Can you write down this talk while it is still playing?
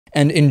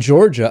And in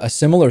Georgia, a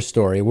similar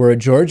story where a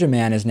Georgia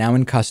man is now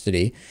in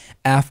custody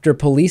after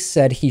police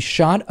said he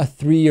shot a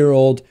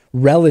 3-year-old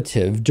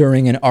relative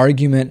during an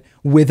argument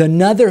with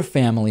another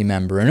family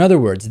member. In other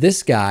words,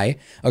 this guy,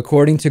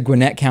 according to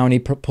Gwinnett County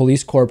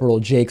Police Corporal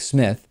Jake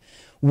Smith,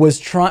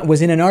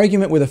 was in an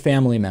argument with a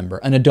family member,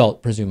 an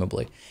adult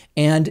presumably,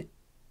 and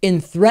in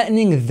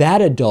threatening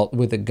that adult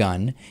with a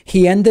gun,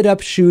 he ended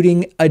up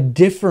shooting a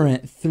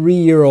different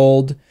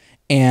 3-year-old,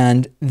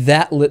 and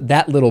that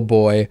little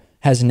boy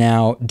has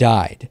now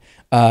died.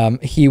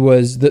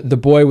 The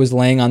boy was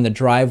laying on the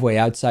driveway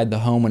outside the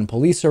home when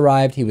police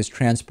arrived. He was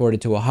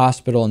transported to a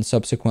hospital and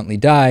subsequently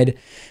died.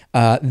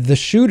 The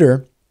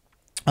shooter,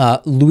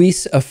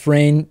 Luis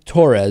Efrain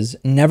Torres,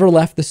 never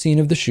left the scene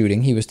of the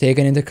shooting. He was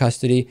taken into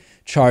custody,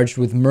 charged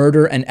with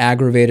murder and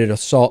aggravated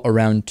assault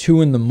around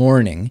 2 in the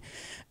morning.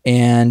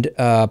 And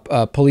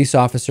a police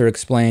officer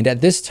explained,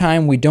 "At this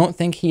time, we don't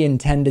think he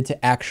intended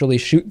to actually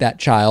shoot that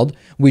child.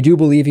 We do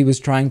believe he was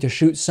trying to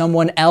shoot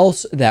someone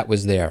else that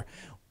was there."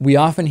 We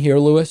often hear,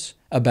 Lewis,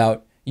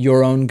 about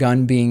your own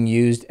gun being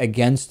used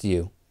against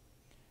you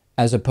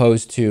as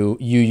opposed to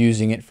you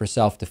using it for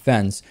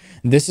self-defense.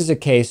 This is a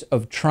case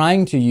of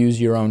trying to use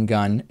your own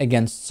gun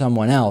against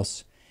someone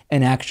else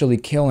and actually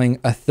killing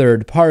a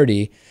third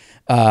party.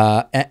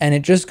 And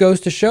it just goes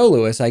to show,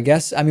 Lewis, I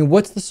guess, I mean,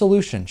 what's the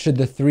solution? Should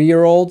the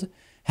 3-year-old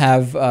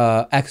have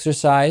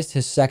exercised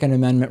his Second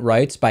Amendment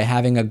rights by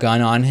having a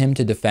gun on him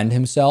to defend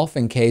himself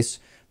in case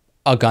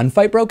a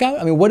gunfight broke out?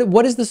 I mean,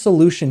 what is the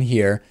solution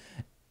here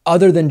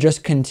other than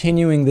just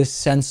continuing this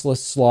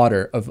senseless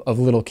slaughter of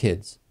little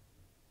kids?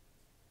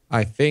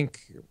 I think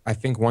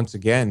once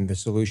again, the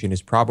solution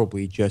is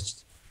probably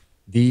just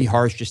the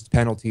harshest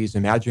penalties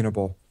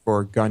imaginable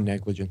for gun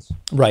negligence.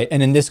 Right.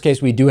 And in this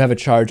case, we do have a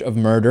charge of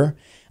murder.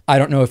 I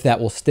don't know if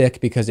that will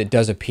stick because it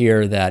does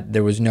appear that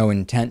there was no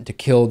intent to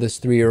kill this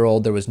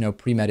 3-year-old. There was no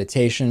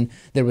premeditation.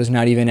 There was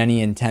not even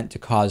any intent to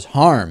cause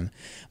harm.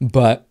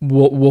 But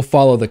we'll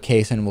follow the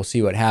case and we'll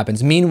see what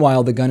happens.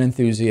 Meanwhile, the gun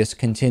enthusiasts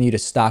continue to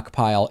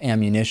stockpile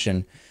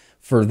ammunition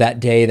for that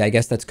day. I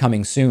guess that's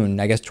coming soon.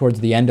 I guess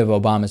towards the end of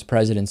Obama's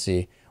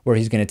presidency, where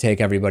he's going to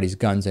take everybody's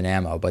guns and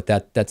ammo, but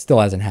that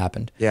still hasn't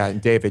happened. Yeah,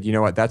 and David, you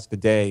know what? That's the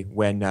day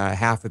when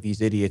half of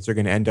these idiots are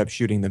going to end up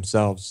shooting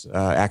themselves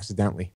accidentally.